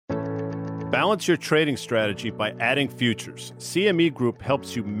Balance your trading strategy by adding futures. CME Group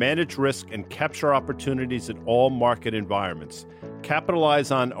helps you manage risk and capture opportunities in all market environments.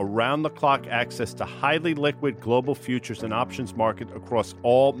 Capitalize on around-the-clock access to highly liquid global futures and options market across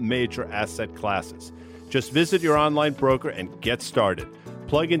all major asset classes. Just visit your online broker and get started.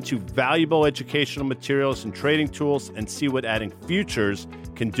 Plug into valuable educational materials and trading tools and see what adding futures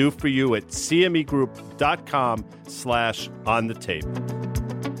can do for you at cmegroup.com/on-the-tape.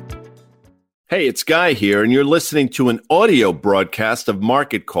 Hey, it's Guy here, and you're listening to an audio broadcast of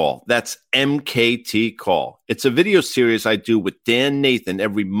Market Call. That's MKT Call. It's a video series I do with Dan Nathan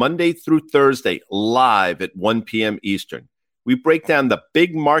every Monday through Thursday, live at 1 p.m. Eastern. We break down the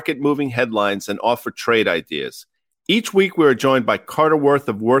big market-moving headlines and offer trade ideas. Each week, we are joined by Carter Worth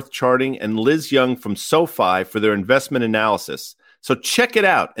of Worth Charting and Liz Young from SoFi for their investment analysis. So check it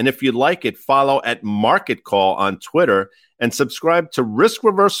out, and if you like it, follow at Market Call on Twitter and subscribe to Risk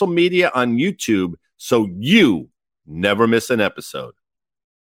Reversal Media on YouTube so you never miss an episode.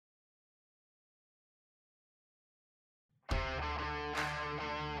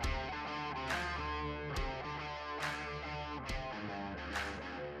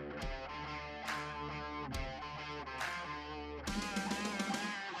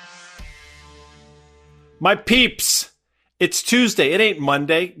 My peeps! It's Tuesday. It ain't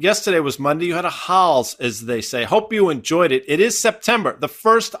Monday. Yesterday was Monday. You had a Halls, as they say. Hope you enjoyed it. It is September, the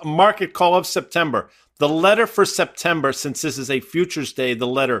first market call of September. The letter for September, since this is a futures day, the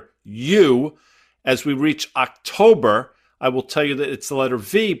letter U. As we reach October, I will tell you that it's the letter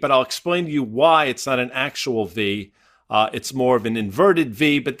V, but I'll explain to you why it's not an actual V. It's more of an inverted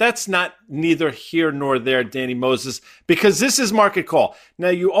V, but that's not neither here nor there, Danny Moses, because this is market call. Now,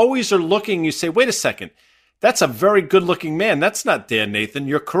 you always are looking, you say, wait a second. That's a very good-looking man. That's not Dan Nathan.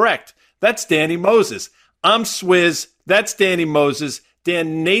 You're correct. That's Danny Moses. I'm Swizz. That's Danny Moses.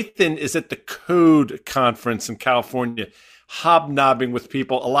 Dan Nathan is at the Code Conference in California, hobnobbing with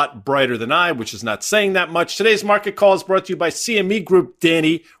people a lot brighter than I, which is not saying that much. Today's market call is brought to you by CME Group,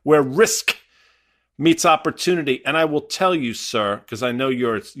 Danny, where risk meets opportunity. And I will tell you, sir, because I know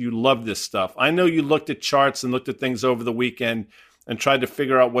you love this stuff. I know you looked at charts and looked at things over the weekend and tried to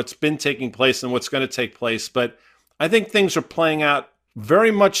figure out what's been taking place and what's going to take place. But I think things are playing out very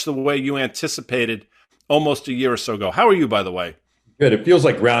much the way you anticipated almost a year or so ago. How are you, by the way? Good. It feels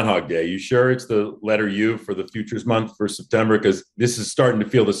like Groundhog Day. You sure it's the letter U for the futures month for September? Because this is starting to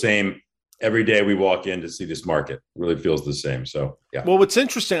feel the same every day we walk in to see this market. It really feels the same. So, yeah. Well, what's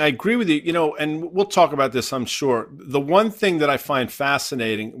interesting, I agree with you, and we'll talk about this, I'm sure. The one thing that I find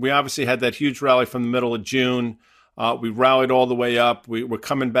fascinating, we obviously had that huge rally from the middle of June. We rallied all the way up. We're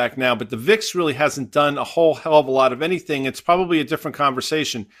coming back now. But the VIX really hasn't done a whole hell of a lot of anything. It's probably a different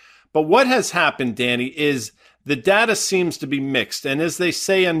conversation. But what has happened, Danny, is the data seems to be mixed. And as they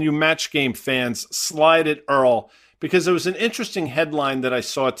say on you match game fans, slide it Earl. Because there was an interesting headline that I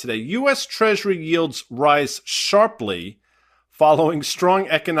saw today. U.S. Treasury yields rise sharply following strong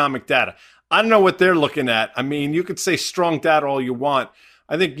economic data. I don't know what they're looking at. I mean, you could say strong data all you want.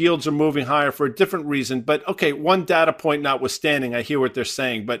 I think yields are moving higher for a different reason. But, okay, one data point notwithstanding, I hear what they're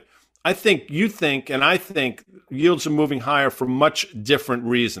saying. But I think you think, and I think yields are moving higher for much different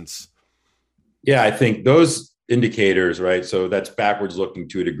reasons. Yeah, I think those indicators, right? So that's backwards looking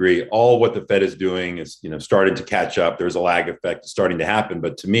to a degree. All what the Fed is doing is, starting to catch up. There's a lag effect starting to happen.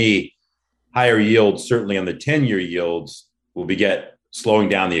 But to me, higher yields, certainly on the 10-year yields, will slowing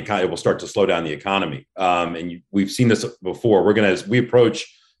down the economy. It will start to slow down the economy. We've seen this before. As we approach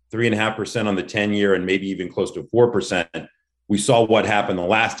 3.5% on the 10-year and maybe even close to 4%, we saw what happened the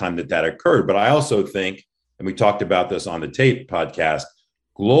last time that occurred. But I also think, and we talked about this on the Tape podcast,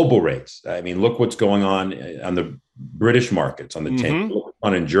 global rates. I mean, look what's going on the British markets, on the 10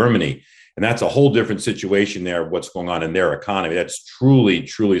 on in Germany. And that's a whole different situation there, what's going on in their economy. That's truly,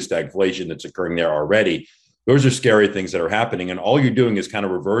 truly stagflation that's occurring there already. Those are scary things that are happening. And all you're doing is kind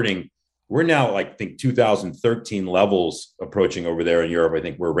of reverting. We're now, I think, 2013 levels approaching over there in Europe, I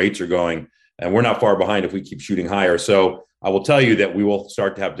think, where rates are going. And we're not far behind if we keep shooting higher. So I will tell you that we will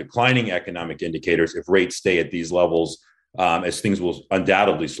start to have declining economic indicators if rates stay at these levels, as things will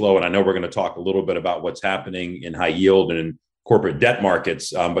undoubtedly slow. And I know we're going to talk a little bit about what's happening in high yield and in corporate debt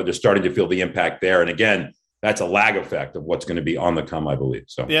markets, but they're starting to feel the impact there. And again, that's a lag effect of what's going to be on the come, I believe.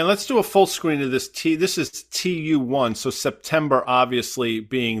 So yeah, let's do a full screen of this. This is TU1, so September obviously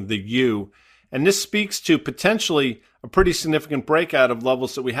being the U. And this speaks to potentially a pretty significant breakout of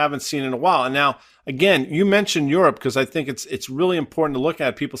levels that we haven't seen in a while. And now, again, you mentioned Europe because I think it's really important to look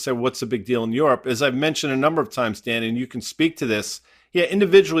at. People say, what's the big deal in Europe? As I've mentioned a number of times, Dan, and you can speak to this. Yeah,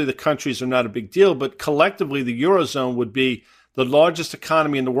 individually, the countries are not a big deal, but collectively, the Eurozone would be the largest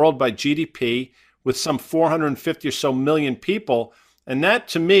economy in the world by GDP, with some 450 or so million people. And that,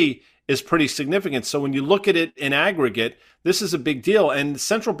 to me, is pretty significant. So when you look at it in aggregate, this is a big deal. And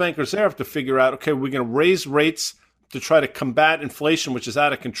central bankers there have to figure out, okay, we're going to raise rates to try to combat inflation, which is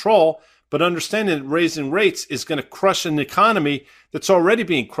out of control, but understanding that raising rates is going to crush an economy that's already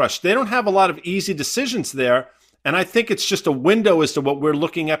being crushed. They don't have a lot of easy decisions there. And I think it's just a window as to what we're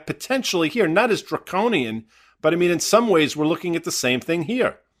looking at potentially here, not as draconian, but I mean, in some ways, we're looking at the same thing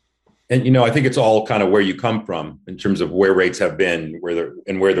here. And, I think it's all kind of where you come from in terms of where rates have been, where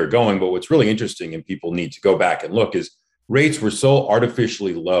they're going. But what's really interesting, and people need to go back and look, is rates were so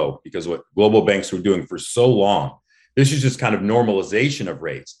artificially low because what global banks were doing for so long. This is just kind of normalization of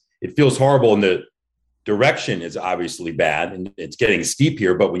rates. It feels horrible, and the direction is obviously bad, and it's getting steep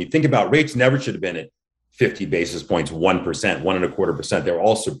here. But when you think about rates, never should have been at 50 basis points, 1%, 1.25%. They were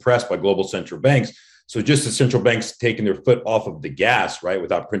all suppressed by global central banks. So just as central banks taking their foot off of the gas, right,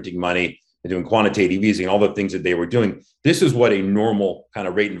 without printing money and doing quantitative easing, all the things that they were doing, this is what a normal kind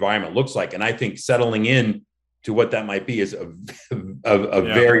of rate environment looks like. And I think settling in to what that might be is a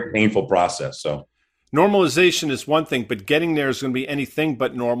very painful process. So normalization is one thing, but getting there is going to be anything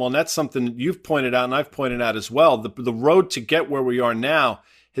but normal. And that's something that you've pointed out and I've pointed out as well. The road to get where we are now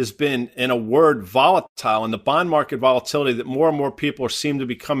has been, in a word, volatile. And the bond market volatility that more and more people seem to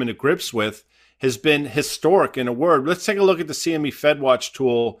be coming to grips with has been historic, in a word. Let's take a look at the CME FedWatch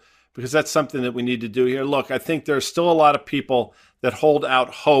tool, because that's something that we need to do here. Look, I think there's still a lot of people that hold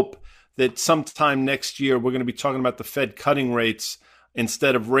out hope that sometime next year we're going to be talking about the Fed cutting rates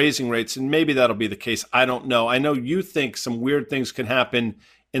instead of raising rates, and maybe that'll be the case. I don't know. I know you think some weird things can happen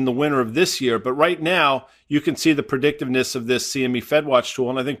in the winter of this year, but right now you can see the predictiveness of this CME FedWatch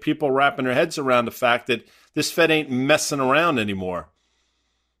tool, and I think people are wrapping their heads around the fact that this Fed ain't messing around anymore.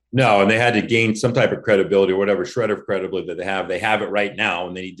 No, and they had to gain some type of credibility or whatever shred of credibility that they have. They have it right now,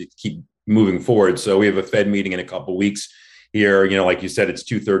 and they need to keep moving forward. So we have a Fed meeting in a couple of weeks here. Like you said, it's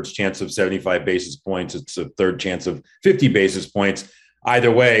 2/3 chance of 75 basis points. It's a third chance of 50 basis points. Either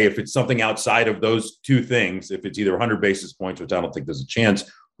way, if it's something outside of those two things, if it's either 100 basis points, which I don't think there's a chance,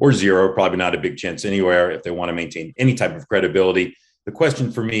 or zero, probably not a big chance anywhere if they want to maintain any type of credibility. The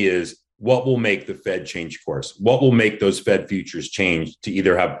question for me is, what will make the Fed change course? What will make those Fed futures change to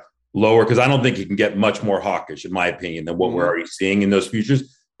either have lower? Because I don't think it can get much more hawkish, in my opinion, than what we're already seeing in those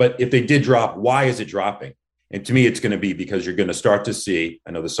futures. But if they did drop, why is it dropping? And to me, it's going to be because you're going to start to see, I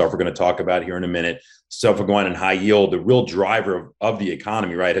know the stuff we're going to talk about here in a minute, stuff we're going in high yield, the real driver of the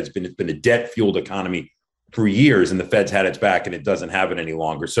economy, right, it's been a debt-fueled economy for years, and the Fed's had its back, and it doesn't have it any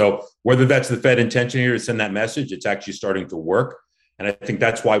longer. So whether that's the Fed intention here to send that message, it's actually starting to work. And I think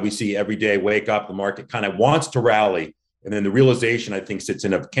that's why we see every day wake up, the market kind of wants to rally. And then the realization, I think, sits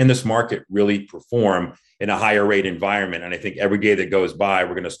in can this market really perform in a higher rate environment? And I think every day that goes by,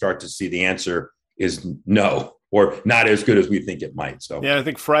 we're going to start to see the answer is no, or not as good as we think it might. So yeah, I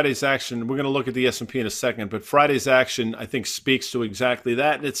think Friday's action, we're going to look at the S&P in a second, but Friday's action, I think, speaks to exactly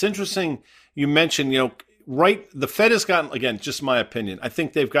that. And it's interesting you mentioned, right, the Fed has gotten, again, just my opinion, I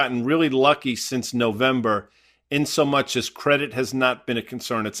think they've gotten really lucky since November, in so much as credit has not been a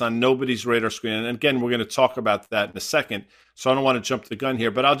concern. It's on nobody's radar screen. And again, we're going to talk about that in a second. So I don't want to jump the gun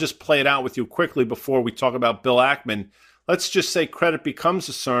here, but I'll just play it out with you quickly before we talk about Bill Ackman. Let's just say credit becomes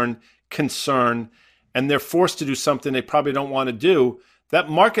a concern, and they're forced to do something they probably don't want to do. That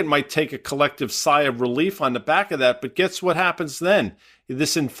market might take a collective sigh of relief on the back of that. But guess what happens then?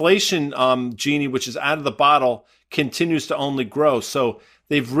 This inflation genie, which is out of the bottle, continues to only grow. So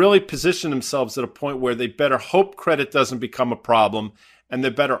they've really positioned themselves at a point where they better hope credit doesn't become a problem, and they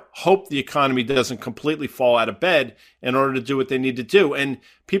better hope the economy doesn't completely fall out of bed in order to do what they need to do. And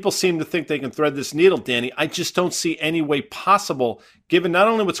people seem to think they can thread this needle, Danny. I just don't see any way possible, given not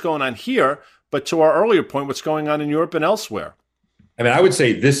only what's going on here, but to our earlier point, what's going on in Europe and elsewhere. I mean, I would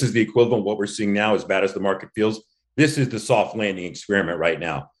say this is the equivalent of what we're seeing now, as bad as the market feels. This is the soft landing experiment right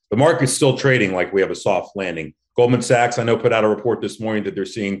now. The market's still trading like we have a soft landing. Goldman Sachs, I know, put out a report this morning that they're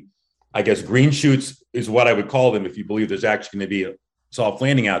seeing, I guess, green shoots is what I would call them if you believe there's actually going to be a soft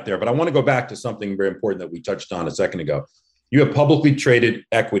landing out there. But I want to go back to something very important that we touched on a second ago. You have publicly traded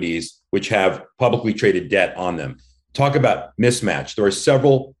equities, which have publicly traded debt on them. Talk about mismatch. There are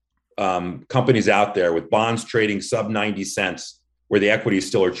several companies out there with bonds trading sub 90 cents where the equities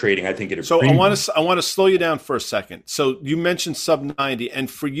still are trading, I think, at a premium. I want to slow you down for a second. So you mentioned sub 90,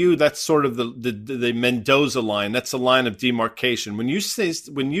 and for you, that's sort of the Mendoza line. That's a line of demarcation. When you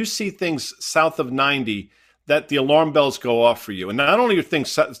see things south of 90, that the alarm bells go off for you. And not only are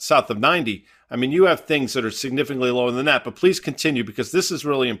things south of 90, I mean, you have things that are significantly lower than that. But please continue, because this is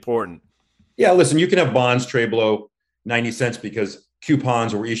really important. Yeah, listen, you can have bonds trade below 90 cents because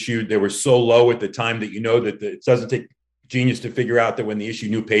coupons were issued. They were so low at the time that that it doesn't take genius to figure out that when they issue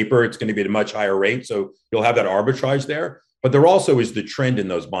new paper, it's going to be at a much higher rate. So you'll have that arbitrage there. But there also is the trend in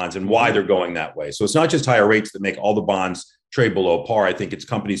those bonds and why they're going that way. So it's not just higher rates that make all the bonds trade below par. I think it's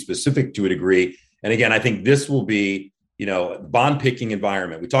company specific to a degree. And again, I think this will be, bond picking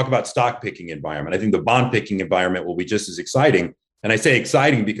environment. We talk about stock picking environment. I think the bond picking environment will be just as exciting. And I say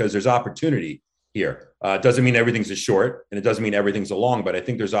exciting because there's opportunity here. It doesn't mean everything's a short and it doesn't mean everything's a long, but I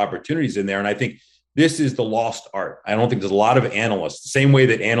think there's opportunities in there. And I think this is the lost art. I don't think there's a lot of analysts, the same way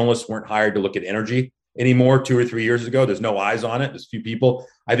that analysts weren't hired to look at energy anymore 2 or 3 years ago. There's no eyes on it. There's few people.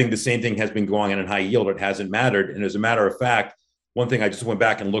 I think the same thing has been going on in high yield. It hasn't mattered. And as a matter of fact, one thing I just went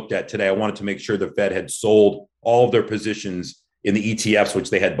back and looked at today, I wanted to make sure the Fed had sold all of their positions in the ETFs, which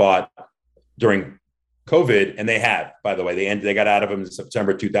they had bought during COVID. And they have, by the way, they got out of them in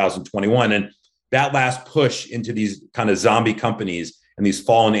September 2021. And that last push into these kind of zombie companies and these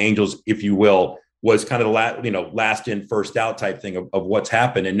fallen angels, if you will, was kind of the last in, first out type thing of what's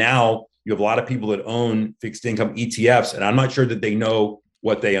happened. And now you have a lot of people that own fixed income ETFs, and I'm not sure that they know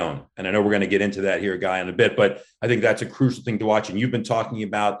what they own. And I know we're going to get into that here, Guy, in a bit, but I think that's a crucial thing to watch. And you've been talking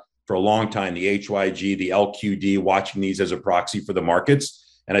about for a long time, the HYG, the LQD, watching these as a proxy for the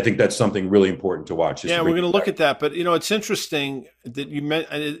markets. And I think that's something really important to watch. Yeah, we're going to look at that. But, it's interesting that you meant,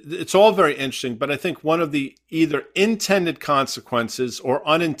 it's all very interesting, but I think one of the either intended consequences or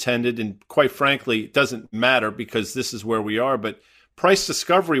unintended, and quite frankly, it doesn't matter because this is where we are, but price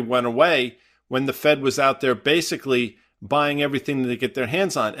discovery went away when the Fed was out there basically buying everything that they get their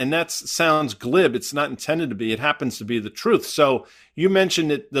hands on. And that sounds glib. It's not intended to be. It happens to be the truth. So you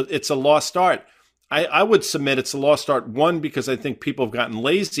mentioned it's a lost art. I would submit it's a lost art, one, because I think people have gotten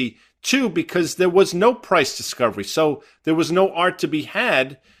lazy, two, because there was no price discovery. So there was no art to be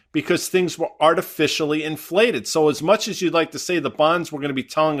had because things were artificially inflated. So as much as you'd like to say the bonds were going to be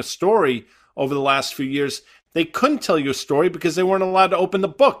telling a story over the last few years, they couldn't tell you a story because they weren't allowed to open the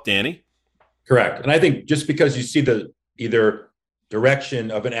book, Danny. Correct. And I think just because you see the either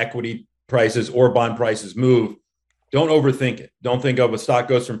direction of an equity prices or bond prices move, don't overthink it. Don't think of a stock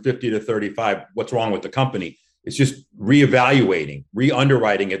goes from 50 to 35. What's wrong with the company? It's just reevaluating,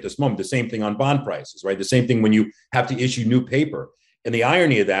 re-underwriting at this moment. The same thing on bond prices, right? The same thing when you have to issue new paper. And the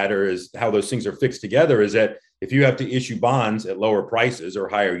irony of that, or is how those things are fixed together, is that if you have to issue bonds at lower prices or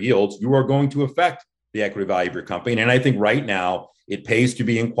higher yields, you are going to affect the equity value of your company. And I think right now it pays to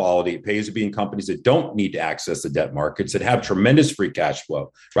be in quality. It pays to be in companies that don't need to access the debt markets, that have tremendous free cash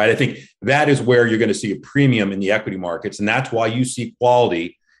flow, right? I think that is where you're going to see a premium in the equity markets. And that's why you see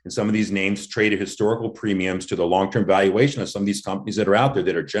quality in some of these names trade at historical premiums to the long-term valuation of some of these companies that are out there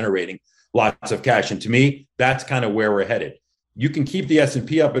that are generating lots of cash. And to me, that's kind of where we're headed. You can keep the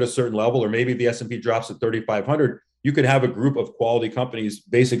S&P up at a certain level, or maybe the S&P drops to 3,500. You could have a group of quality companies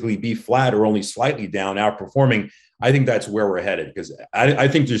basically be flat or only slightly down, outperforming. I think that's where we're headed, because I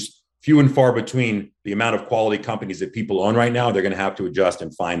think there's few and far between the amount of quality companies that people own right now. They're going to have to adjust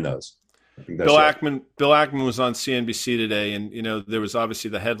and find those. Bill Ackman was on CNBC today, and there was obviously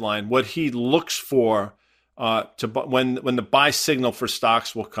the headline, what he looks for when the buy signal for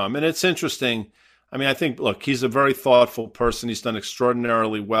stocks will come. And it's interesting. I mean, I think, look, he's a very thoughtful person. He's done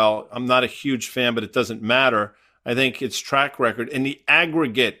extraordinarily well. I'm not a huge fan, but it doesn't matter. I think its track record in the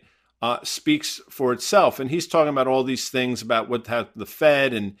aggregate speaks for itself. And he's talking about all these things about what the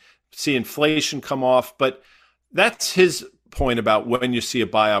Fed and see inflation come off. But that's his point about when you see a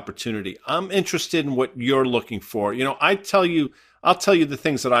buy opportunity. I'm interested in what you're looking for. I'll tell you the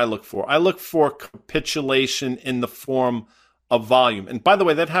things that I look for. I look for capitulation in the form of volume. And by the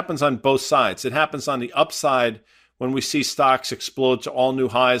way, that happens on both sides. It happens on the upside when we see stocks explode to all new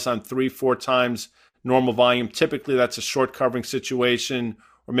highs on 3-4 times normal volume. Typically, that's a short covering situation,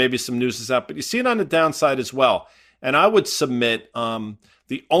 or maybe some news is out. But you see it on the downside as well. And I would submit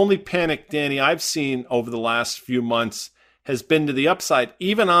the only panic, Danny, I've seen over the last few months has been to the upside,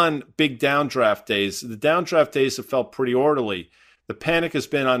 even on big downdraft days. The downdraft days have felt pretty orderly. The panic has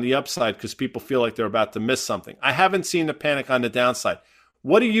been on the upside because people feel like they're about to miss something. I haven't seen the panic on the downside.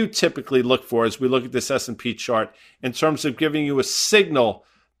 What do you typically look for as we look at this S&P chart in terms of giving you a signal?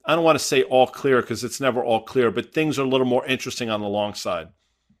 I don't want to say all clear because it's never all clear, but things are a little more interesting on the long side.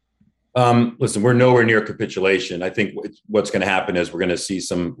 Listen, we're nowhere near capitulation. I think what's going to happen is we're going to see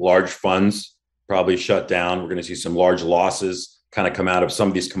some large funds probably shut down. We're going to see some large losses kind of come out of some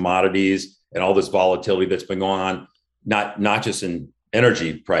of these commodities and all this volatility that's been going on, not just in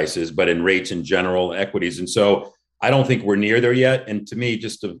energy prices, but in rates in general, equities. And so I don't think we're near there yet. And to me,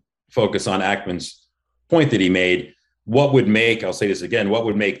 just to focus on Ackman's point that he made, I'll say this again, what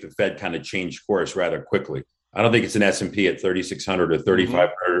would make the Fed kind of change course rather quickly? I don't think it's an S&P at 3,600 or Mm-hmm.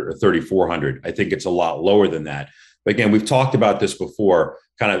 3,500 or 3,400. I think it's a lot lower than that. But again, we've talked about this before,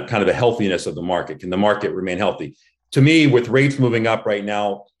 kind of the healthiness of the market. Can the market remain healthy? To me, with rates moving up right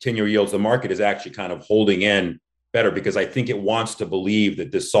now, 10-year yields, the market is actually kind of holding in better because I think it wants to believe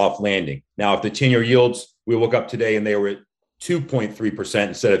that this soft landing. Now, if the 10-year yields, we woke up today and they were at 2.3%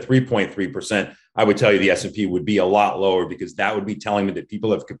 instead of 3.3%, I would tell you the S&P would be a lot lower because that would be telling me that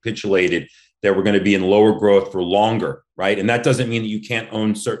people have capitulated, that we're going to be in lower growth for longer, right? And that doesn't mean that you can't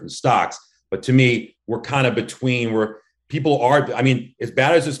own certain stocks. But to me, we're kind of between where people are. I mean, as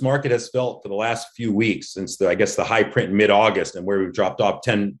bad as this market has felt for the last few weeks since I guess the high print in mid-August and where we've dropped off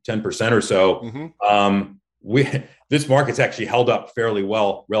 10% or so, Mm-hmm. this market's actually held up fairly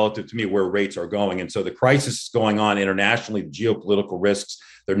well relative to me where rates are going. And so the crisis is going on internationally, the geopolitical risks,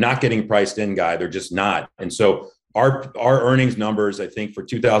 they're not getting priced in, Guy. They're just not. And so our earnings numbers, I think, for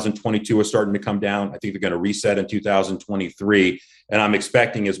 2022 are starting to come down. I think they're going to reset in 2023. And I'm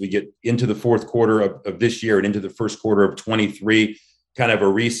expecting as we get into the fourth quarter of this year and into the first quarter of 23, kind of a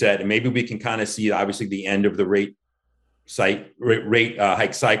reset. And maybe we can kind of see, obviously, the end of the rate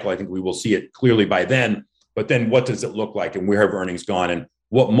hike cycle. I think we will see it clearly by then. But then what does it look like and where have earnings gone and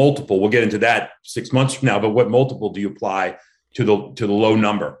what multiple? We'll get into that 6 months from now, but what multiple do you apply to the low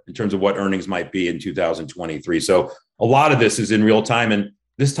number in terms of what earnings might be in 2023? So a lot of this is in real time. And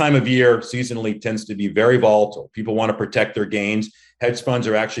this time of year seasonally tends to be very volatile. People want to protect their gains. Hedge funds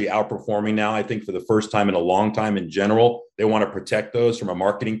are actually outperforming now, I think, for the first time in a long time in general. They want to protect those from a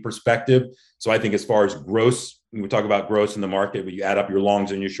marketing perspective. So I think as far as gross, when we talk about gross in the market, when you add up your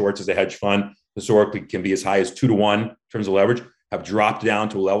longs and your shorts as a hedge fund, historically can be as high as 2-to-1 in terms of leverage, have dropped down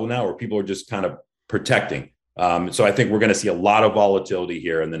to a level now where people are just kind of protecting. So I think we're going to see a lot of volatility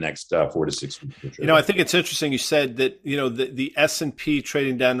here in the next 4 to 6 weeks. I think it's interesting you said that, the S&P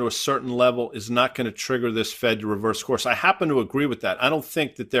trading down to a certain level is not going to trigger this Fed to reverse course. I happen to agree with that. I don't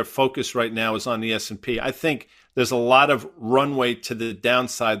think that their focus right now is on the S&P. I think there's a lot of runway to the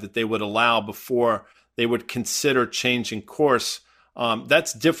downside that they would allow before they would consider changing course.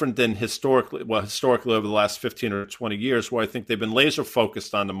 That's different than historically over the last 15 or 20 years, where I think they've been laser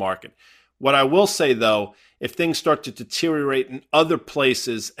focused on the market. What I will say, though, if things start to deteriorate in other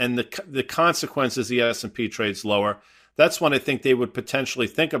places and the consequences, the S&P trades lower, that's when I think they would potentially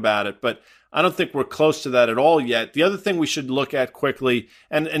think about it. But I don't think we're close to that at all yet. The other thing we should look at quickly,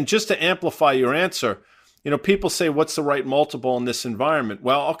 and just to amplify your answer, people say, what's the right multiple in this environment?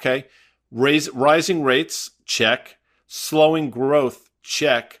 Well, okay, rising rates, check. Slowing growth,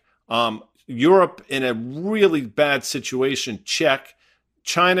 check. Europe in a really bad situation, check.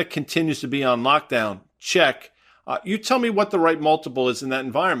 China continues to be on lockdown, check. You tell me what the right multiple is in that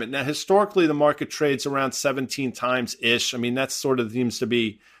environment. Now, historically, the market trades around 17 times-ish. I mean, that sort of seems to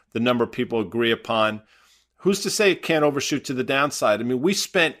be the number people agree upon. Who's to say it can't overshoot to the downside? I mean, we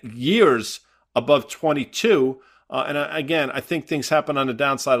spent years above 22. Again, I think things happen on the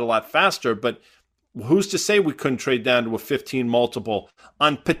downside a lot faster, but who's to say we couldn't trade down to a 15 multiple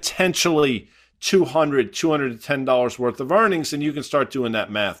on potentially $210 worth of earnings? And you can start doing that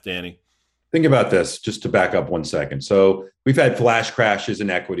math, Danny. Think about this, just to back up 1 second. So we've had flash crashes in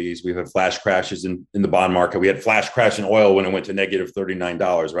equities. We've had flash crashes in the bond market. We had flash crash in oil when it went to negative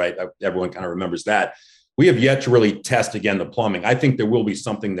 $39, right? Everyone kind of remembers that. We have yet to really test, again, the plumbing. I think there will be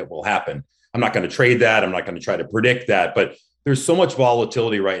something that will happen. I'm not going to trade that. I'm not going to try to predict that. But there's so much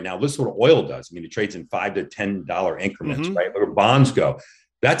volatility right now. Listen to what oil does. I mean, it trades in $5 to $10 increments, right? Where bonds go.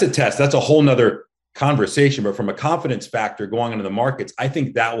 That's a test. That's a whole nother conversation. But from a confidence factor going into the markets, I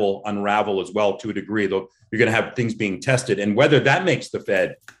think that will unravel as well to a degree, though you're going to have things being tested. And whether that makes the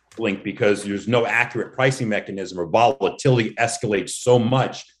Fed blink because there's no accurate pricing mechanism or volatility escalates so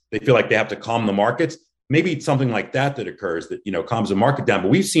much, they feel like they have to calm the markets. Maybe it's something like that occurs that, calms the market down. But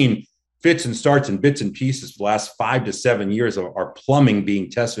we've seen fits and starts and bits and pieces for the last 5 to 7 years of our plumbing being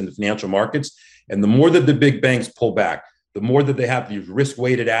tested in the financial markets. And the more that the big banks pull back, the more that they have these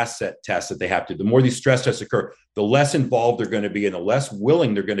risk-weighted asset tests that they have to, the more these stress tests occur, the less involved they're going to be and the less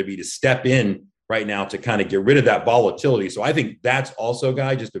willing they're going to be to step in right now to kind of get rid of that volatility. So I think that's also,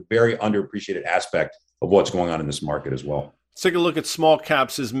 Guy, just a very underappreciated aspect of what's going on in this market as well. Let's take a look at small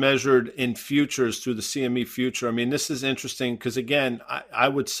caps as measured in futures through the CME future. I mean, this is interesting because, again, I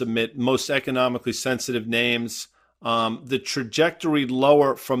would submit most economically sensitive names. The trajectory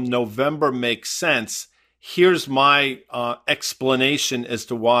lower from November makes sense. Here's my explanation as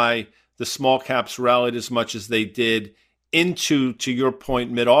to why the small caps rallied as much as they did into, to your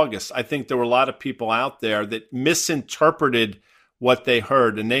point, mid-August. I think there were a lot of people out there that misinterpreted what they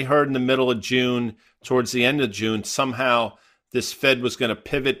heard. And they heard in the middle of June, towards the end of June, somehow this Fed was going to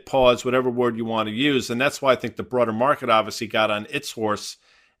pivot, pause, whatever word you want to use. And that's why I think the broader market obviously got on its horse.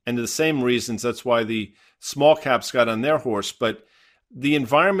 And the same reasons, that's why the small caps got on their horse. But the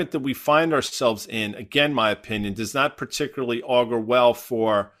environment that we find ourselves in, again, my opinion, does not particularly augur well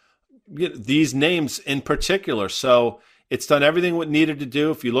for these names in particular. So it's done everything what needed to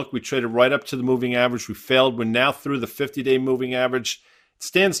do. If you look, we traded right up to the moving average. We failed. We're now through the 50-day moving average. It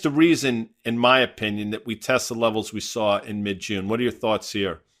stands to reason, in my opinion, that we test the levels we saw in mid-June. What are your thoughts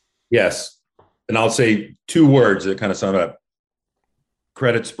here? Yes. And I'll say two words that kind of sum up.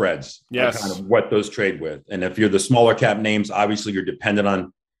 Credit spreads. Yes. Kind of what those trade with. And if you're the smaller cap names, obviously you're dependent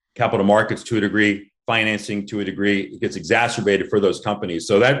on capital markets to a degree, financing to a degree. It gets exacerbated for those companies.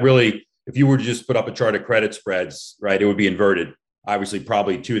 So that really, if you were to just put up a chart of credit spreads, right, it would be inverted, obviously,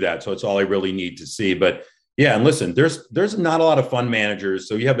 probably to that. So it's all I really need to see. But yeah, and listen, there's not a lot of fund managers.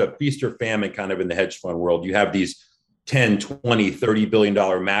 So you have a feast or famine kind of in the hedge fund world. You have these 10, 20, $30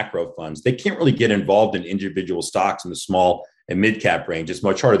 billion macro funds. They can't really get involved in individual stocks in the small and mid-cap range. It's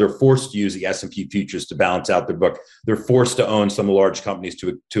much harder. They're forced to use the S&P futures to balance out their book. They're forced to own some of the large companies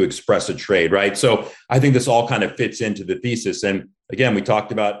to express a trade, right? So I think this all kind of fits into the thesis. And again, we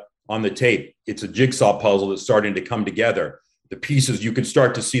talked about on the tape, it's a jigsaw puzzle that's starting to come together. The pieces, you can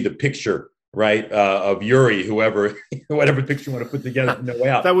start to see the picture, right, of Yuri, whatever picture you want to put together, No Way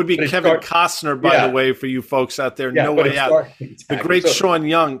Out. That would be Kevin Costner, by the way, for you folks out there. No Way Out. Exactly. The great Sean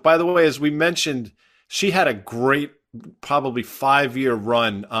Young. By the way, as we mentioned, she had a great, probably 5-year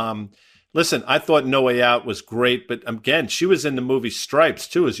run. Listen, I thought No Way Out was great, but again, she was in the movie Stripes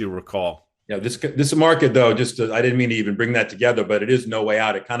too, as you recall. Yeah, this market though, I didn't mean to even bring that together, but it is No Way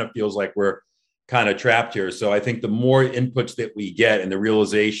Out. It kind of feels like we're kind of trapped here. So I think the more inputs that we get and the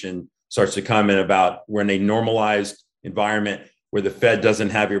realization starts to come in about we're in a normalized environment where the Fed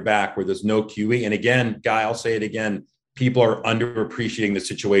doesn't have your back, where there's no QE. And again, Guy, I'll say it again, people are underappreciating the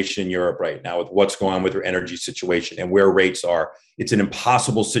situation in Europe right now with what's going on with their energy situation and where rates are. It's an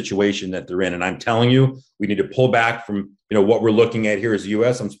impossible situation that they're in. And I'm telling you, we need to pull back from, what we're looking at here as the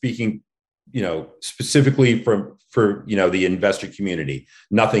US. I'm speaking, specifically for the investor community,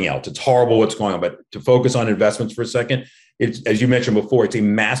 nothing else. It's horrible what's going on, but to focus on investments for a second, it's, as you mentioned before, it's a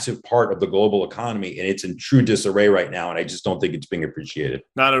massive part of the global economy and it's in true disarray right now. And I just don't think it's being appreciated.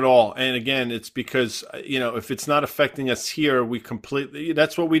 Not at all. And again, it's because, if it's not affecting us here,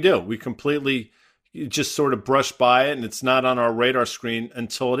 that's what we do. We completely just sort of brush by it and it's not on our radar screen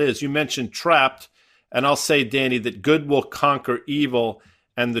until it is. You mentioned trapped, and I'll say, Danny, that good will conquer evil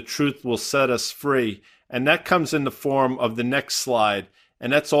and the truth will set us free. And that comes in the form of the next slide.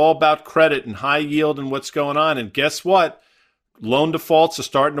 And that's all about credit and high yield and what's going on. And guess what? Loan defaults are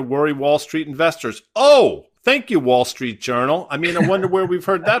starting to worry Wall Street investors. Oh, thank you, Wall Street Journal. I mean, I wonder where we've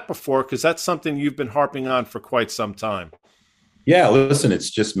heard that before, because that's something you've been harping on for quite some time. Yeah, listen, it's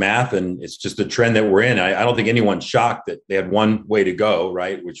just math and it's just a trend that we're in. I don't think anyone's shocked that they had one way to go,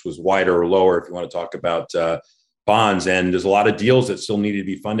 right, which was wider or lower if you want to talk about bonds. And there's a lot of deals that still need to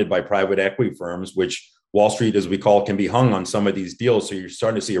be funded by private equity firms, which Wall Street, as we call it, can be hung on some of these deals. So you're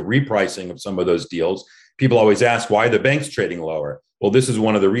starting to see a repricing of some of those deals. People always ask, why are the banks trading lower? Well, this is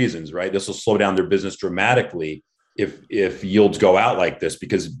one of the reasons, right? This will slow down their business dramatically if yields go out like this,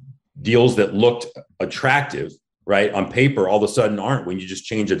 because deals that looked attractive, right, on paper, all of a sudden aren't. When you just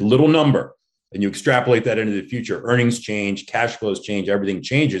change a little number and you extrapolate that into the future, earnings change, cash flows change, everything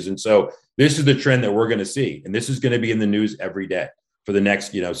changes. And so this is the trend that we're going to see. And this is going to be in the news every day for the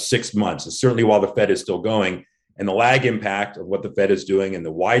next 6 months, and certainly while the Fed is still going. And the lag impact of what the Fed is doing and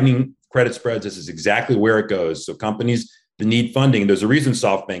the widening credit spreads, this is exactly where it goes. So companies that need funding, there's a reason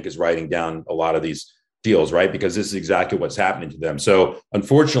SoftBank is writing down a lot of these deals, right? Because this is exactly what's happening to them. So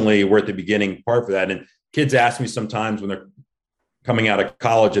unfortunately, we're at the beginning part for that. And kids ask me sometimes when they're coming out of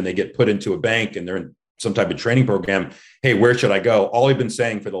college and they get put into a bank and they're in some type of training program, hey, where should I go? All I've been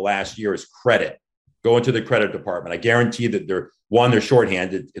saying for the last year is credit. Go into the credit department. I guarantee that they're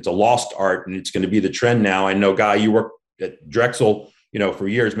shorthanded. It's a lost art, and it's going to be the trend now. I know, Guy, you worked at Drexel, for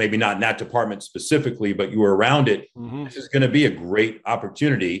years, maybe not in that department specifically, but you were around it. Mm-hmm. This is going to be a great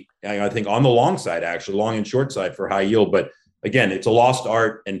opportunity, I think, on the long side, actually, long and short side for high yield. But again, it's a lost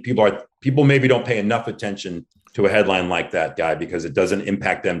art, and people maybe don't pay enough attention to a headline like that, Guy, because it doesn't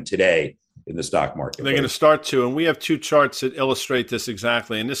impact them today in the stock market. They're going to start to, and we have two charts that illustrate this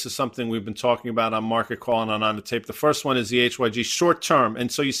exactly. And this is something we've been talking about on Market Call and on the tape. The first one is the HYG short term.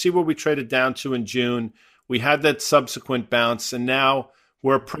 And so you see where we traded down to in June. We had that subsequent bounce, and now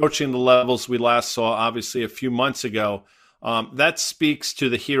we're approaching the levels we last saw, obviously, a few months ago. That speaks to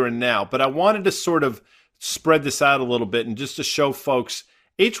the here and now. But I wanted to sort of spread this out a little bit and just to show folks,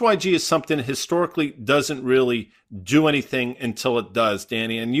 HYG is something that historically doesn't really do anything until it does,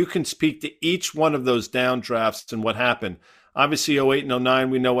 Danny. And you can speak to each one of those downdrafts and what happened. Obviously, 08 and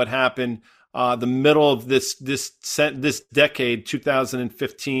 09, we know what happened. The middle of this decade,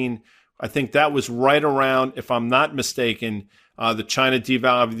 2015, I think that was right around, if I'm not mistaken, the China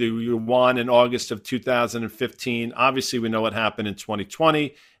devalue of the yuan in August of 2015. Obviously, we know what happened in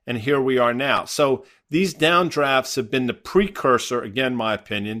 2020, and here we are now. So these downdrafts have been the precursor, again, my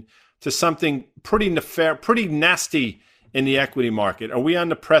opinion, to something pretty nasty in the equity market. Are we on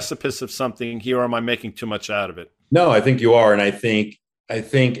the precipice of something here, or am I making too much out of it? No, I think you are. And I think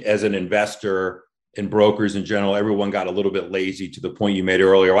as an investor and brokers in general, everyone got a little bit lazy to the point you made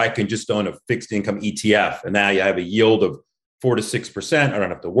earlier. I can just own a fixed income ETF, and now you have a yield of 4 to 6%. I don't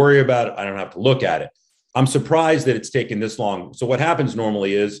have to worry about it. I don't have to look at it. I'm surprised that it's taken this long. So what happens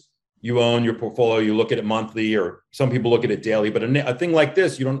normally is you own your portfolio, you look at it monthly, or some people look at it daily, but a thing like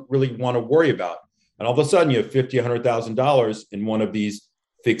this, you don't really want to worry about. And all of a sudden you have $50,000, $100,000 in one of these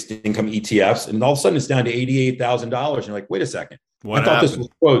fixed income ETFs, and all of a sudden it's down to $88,000. And you're like, wait a second. I thought this was,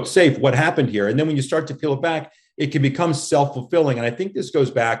 quote, safe. What happened here? And then when you start to peel it back, it can become self-fulfilling. And I think this goes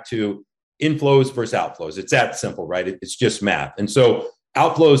back to inflows versus outflows. It's that simple, right? It's just math. And so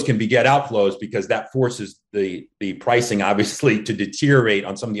outflows can beget outflows because that forces the pricing, obviously, to deteriorate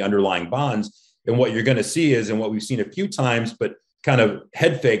on some of the underlying bonds. And what you're going to see is, and what we've seen a few times, but kind of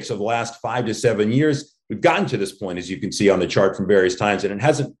head fakes of the last 5 to 7 years, we've gotten to this point, as you can see on the chart from various times, and it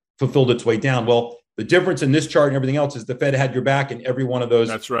hasn't fulfilled its way down. Well, the difference in this chart and everything else is the Fed had your back in every one of those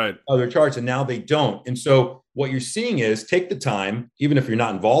other charts, and now they don't. And so what you're seeing is take the time, even if you're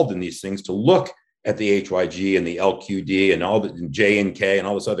not involved in these things, to look at the HYG and the LQD and all the JNK and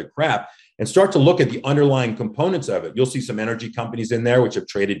all this other crap, and start to look at the underlying components of it. You'll see some energy companies in there which have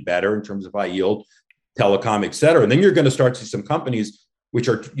traded better in terms of high yield, telecom, et cetera. And then you're going to start to see some companies which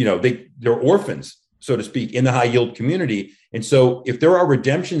are, they're orphans, so to speak, in the high yield community. And so if there are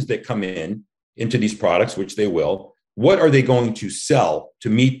redemptions that come into these products, which they will, what are they going to sell to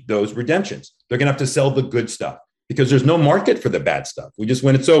meet those redemptions? They're going to have to sell the good stuff because there's no market for the bad stuff. We just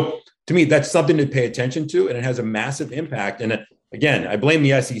win it. So to me, that's something to pay attention to, and it has a massive impact. And again, I blame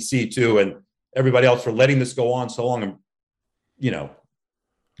the SEC too and everybody else for letting this go on so long and,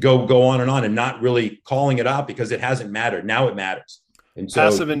 go on and not really calling it out because it hasn't mattered. Now it matters. And so,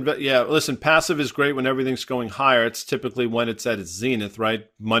 passive is great when everything's going higher. It's typically when it's at its zenith, right?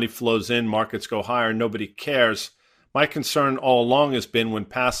 Money flows in, markets go higher, nobody cares. My concern all along has been when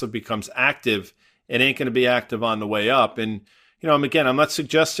passive becomes active, it ain't going to be active on the way up. And, again, I'm not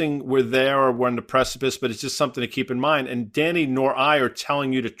suggesting we're there or we're on the precipice, but it's just something to keep in mind. And Danny nor I are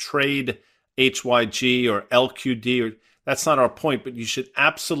telling you to trade HYG or LQD. That's not our point, but you should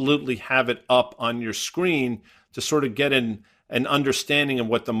absolutely have it up on your screen to sort of get an understanding of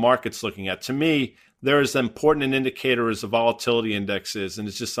what the market's looking at. To me, there is as important an indicator as the volatility index is, and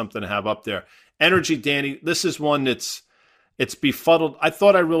it's just something to have up there. Energy, Danny, this is one it's befuddled. I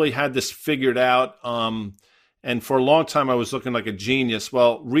thought I really had this figured out, and for a long time I was looking like a genius.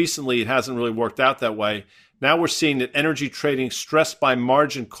 Well, recently it hasn't really worked out that way. Now we're seeing that energy trading stressed by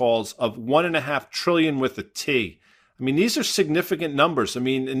margin calls of $1.5 trillion with a T. I mean, these are significant numbers. I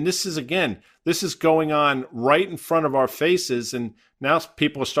mean, and this is going on right in front of our faces, and now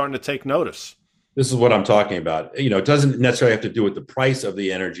people are starting to take notice. This is what I'm talking about. It doesn't necessarily have to do with the price of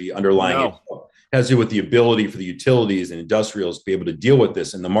the energy underlying it. It has to do with the ability for the utilities and industrials to be able to deal with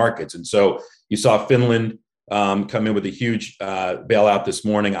this in the markets. And so you saw Finland come in with a huge bailout this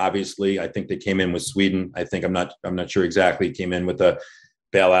morning. Obviously, I think they came in with Sweden. I'm not sure exactly. Came in with a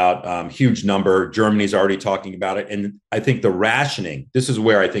bailout, huge number. Germany's already talking about it. And I think the rationing, this is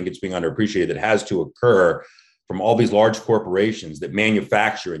where I think it's being underappreciated, that has to occur from all these large corporations that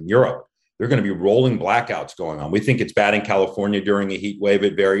manufacture in Europe. They're going to be rolling blackouts going on. We think it's bad in California during a heat wave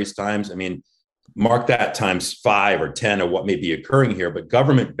at various times. I mean, mark that times 5 or 10 of what may be occurring here. But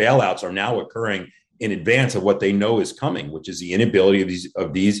government bailouts are now occurring in advance of what they know is coming, which is the inability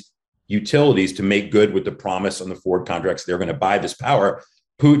of these utilities to make good with the promise on the forward contracts. They're going to buy this power.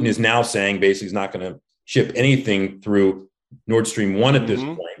 Putin is now saying basically he's not going to ship anything through Nord Stream 1 at this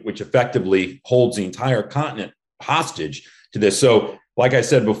point, which effectively holds the entire continent hostage to this. So, like I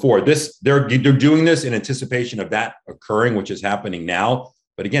said before, they're doing this in anticipation of that occurring, which is happening now.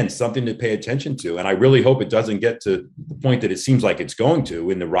 But again, something to pay attention to. And I really hope it doesn't get to the point that it seems like it's going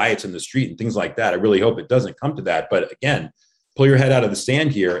to in the riots in the street and things like that. I really hope it doesn't come to that. But again, pull your head out of the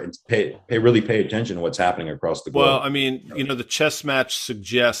sand here and really pay attention to what's happening across the globe. Well, I mean, the chess match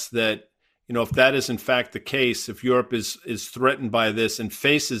suggests that, if that is in fact the case, if Europe is threatened by this and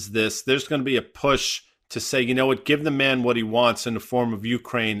faces this, there's going to be a push to say, you know what, give the man what he wants in the form of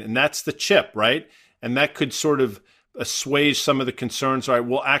Ukraine. And that's the chip, right? And that could sort of assuage some of the concerns. All right,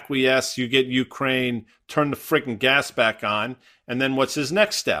 we'll acquiesce, you get Ukraine, turn the freaking gas back on. And then what's his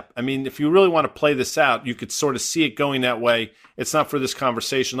next step? I mean, if you really want to play this out, you could sort of see it going that way. It's not for this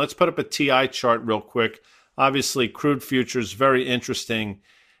conversation. Let's put up a TI chart real quick. Obviously, crude futures, very interesting.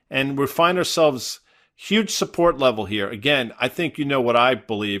 And we find ourselves huge support level here. Again, I think you know what I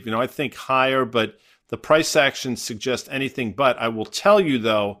believe. I think higher, but the price action suggests anything but. I will tell you,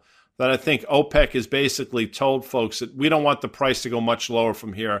 though, that I think OPEC has basically told folks that we don't want the price to go much lower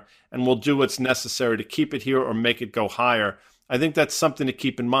from here, and we'll do what's necessary to keep it here or make it go higher. I think that's something to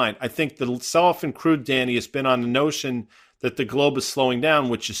keep in mind. I think the sell-off in crude, Danny, has been on the notion that the globe is slowing down,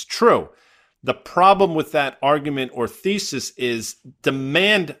 which is true. The problem with that argument or thesis is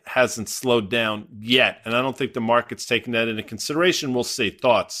demand hasn't slowed down yet, and I don't think the market's taking that into consideration. We'll see.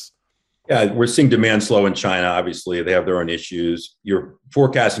 Thoughts? Yeah, we're seeing demand slow in China. Obviously, they have their own issues. You're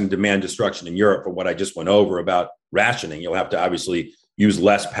forecasting demand destruction in Europe from what I just went over about rationing. You'll have to obviously use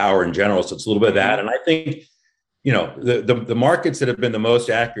less power in general. So it's a little bit of that. And I think, the markets that have been the most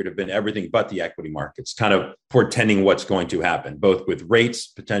accurate have been everything but the equity markets, kind of portending what's going to happen, both with rates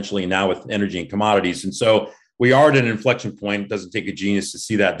potentially and now with energy and commodities. And so we are at an inflection point. It doesn't take a genius to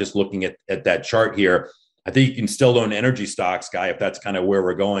see that just looking at that chart here. I think you can still own energy stocks, Guy, if that's kind of where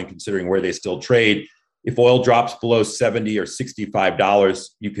we're going, considering where they still trade. If oil drops below $70 or $65,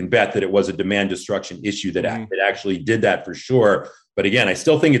 you can bet that it was a demand destruction issue that it actually did that for sure. But again, I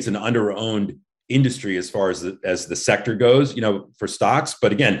still think it's an under-owned industry as far as the sector goes, for stocks.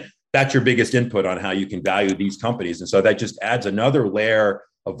 But again, that's your biggest input on how you can value these companies. And so that just adds another layer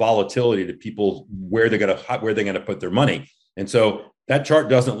of volatility to people where they're going to put their money. And so that chart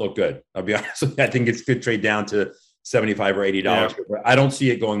doesn't look good. I'll be honest with you. I think it could trade down to $75 or $80. Yeah. I don't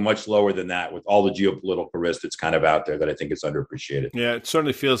see it going much lower than that with all the geopolitical risk that's kind of out there that I think is underappreciated. Yeah, it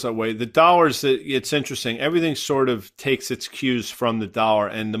certainly feels that way. The dollars, it's interesting. Everything sort of takes its cues from the dollar,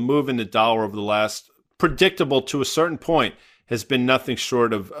 and the move in the dollar over the last, predictable to a certain point, has been nothing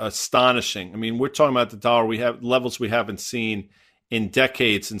short of astonishing. I mean, we're talking about the dollar. We have levels we haven't seen in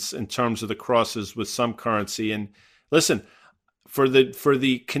decades in terms of the crosses with some currency. And listen, for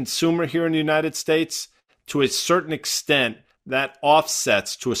the consumer here in the United States, to a certain extent, that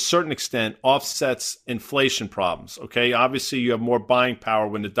offsets inflation problems. Okay, obviously you have more buying power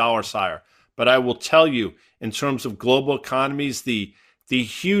when the dollar's higher. But I will tell you, in terms of global economies, the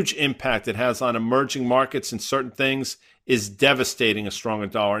huge impact it has on emerging markets and certain things is devastating a stronger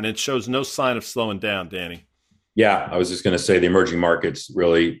dollar, and it shows no sign of slowing down, Danny. Yeah, I was just going to say the emerging markets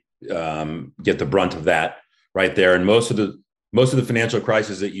really get the brunt of that right there, and most of the financial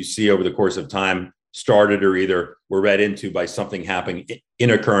crises that you see over the course of time started or either were read into by something happening in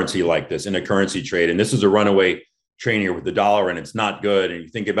a currency like this, in a currency trade. And this is a runaway train here with the dollar, and it's not good. And you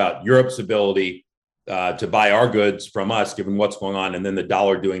think about Europe's ability to buy our goods from us, given what's going on, and then the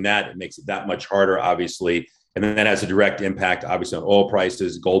dollar doing that, it makes it that much harder, obviously. And then that has a direct impact, obviously, on oil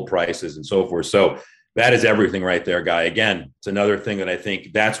prices, gold prices, and so forth. So that is everything right there, Guy. Again, it's another thing that I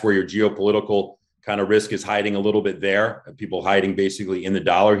think that's where your geopolitical kind of risk is hiding a little bit there. People hiding basically in the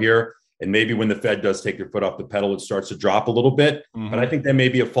dollar here. And maybe when the Fed does take their foot off the pedal, it starts to drop a little bit. But I think that may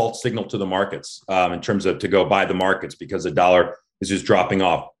be a false signal to the markets in terms of to go buy the markets because the dollar is just dropping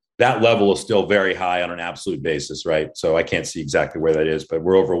off. That level is still very high on an absolute basis, right? So I can't see exactly where that is, but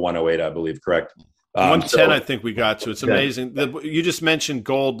we're over 108, I believe, correct? 110, I think we got to. It's amazing. You just mentioned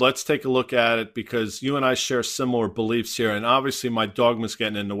gold. Let's take a look at it because you and I share similar beliefs here. And obviously my dogma's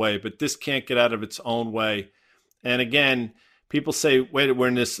getting in the way, but this can't get out of its own way. And again, people say, wait, we're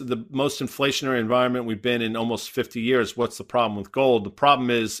in the most inflationary environment we've been in almost 50 years. What's the problem with gold? The problem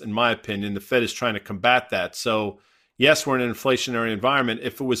is, in my opinion, the Fed is trying to combat that. So yes, we're in an inflationary environment.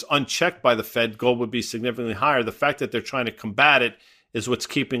 If it was unchecked by the Fed, gold would be significantly higher. The fact that they're trying to combat it is what's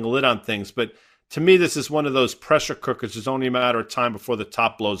keeping a lid on things. But to me, this is one of those pressure cookers. It's only a matter of time before the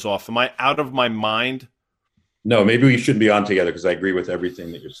top blows off. Am I out of my mind? No, maybe we shouldn't be on together because I agree with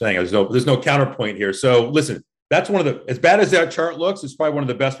everything that you're saying. There's no counterpoint here. So listen, that's one of the, as bad as that chart looks, it's probably one of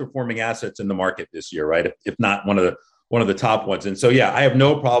the best performing assets in the market this year, right? If not one of the top ones. And so, yeah, I have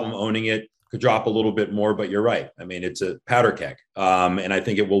no problem owning it. Could drop a little bit more, but you're right. I mean, it's a powder keg, and I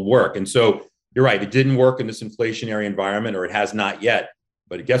think it will work. And so you're right. It didn't work in this inflationary environment, or it has not yet.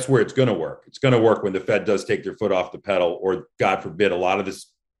 But guess where it's going to work? It's going to work when the Fed does take their foot off the pedal, or God forbid, a lot of this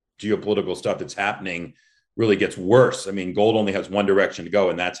geopolitical stuff that's happening really gets worse. I mean, gold only has one direction to go,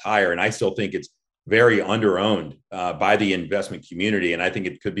 and that's higher. And I still think it's very underowned by the investment community. And I think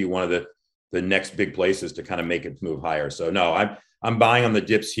it could be one of the next big places to kind of make it move higher. So no, I'm buying on the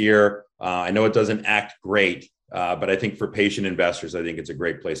dips here. I know it doesn't act great, but I think for patient investors, I think it's a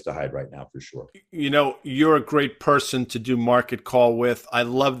great place to hide right now for sure. You're a great person to do market call with. I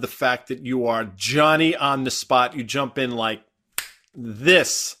love the fact that you are Johnny on the spot. You jump in like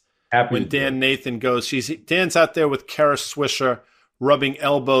this when Dan Nathan goes. Dan's out there with Kara Swisher, rubbing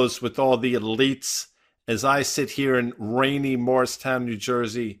elbows with all the elites as I sit here in rainy Morristown, New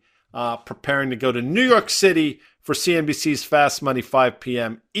Jersey, preparing to go to New York City for CNBC's Fast Money, 5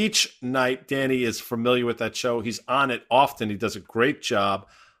 p.m. each night. Danny is familiar with that show. He's on it often. He does a great job.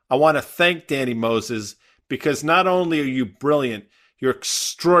 I want to thank Danny Moses because not only are you brilliant, you're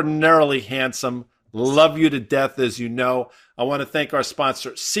extraordinarily handsome. Love you to death, as you know. I want to thank our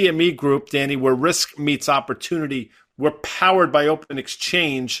sponsor, CME Group, Danny, where risk meets opportunity. We're powered by Open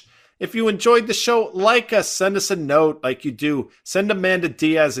Exchange. If you enjoyed the show, like us, send us a note like you do. Send Amanda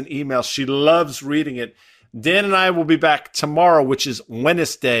Diaz an email. She loves reading it. Dan and I will be back tomorrow, which is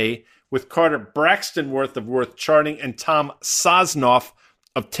Wednesday, with Carter Braxtonworth of Worth Charting and Tom Sosnoff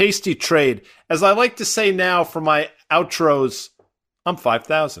of Tasty Trade. As I like to say now for my outros, I'm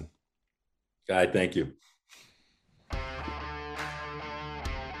 5,000. Guy, thank you.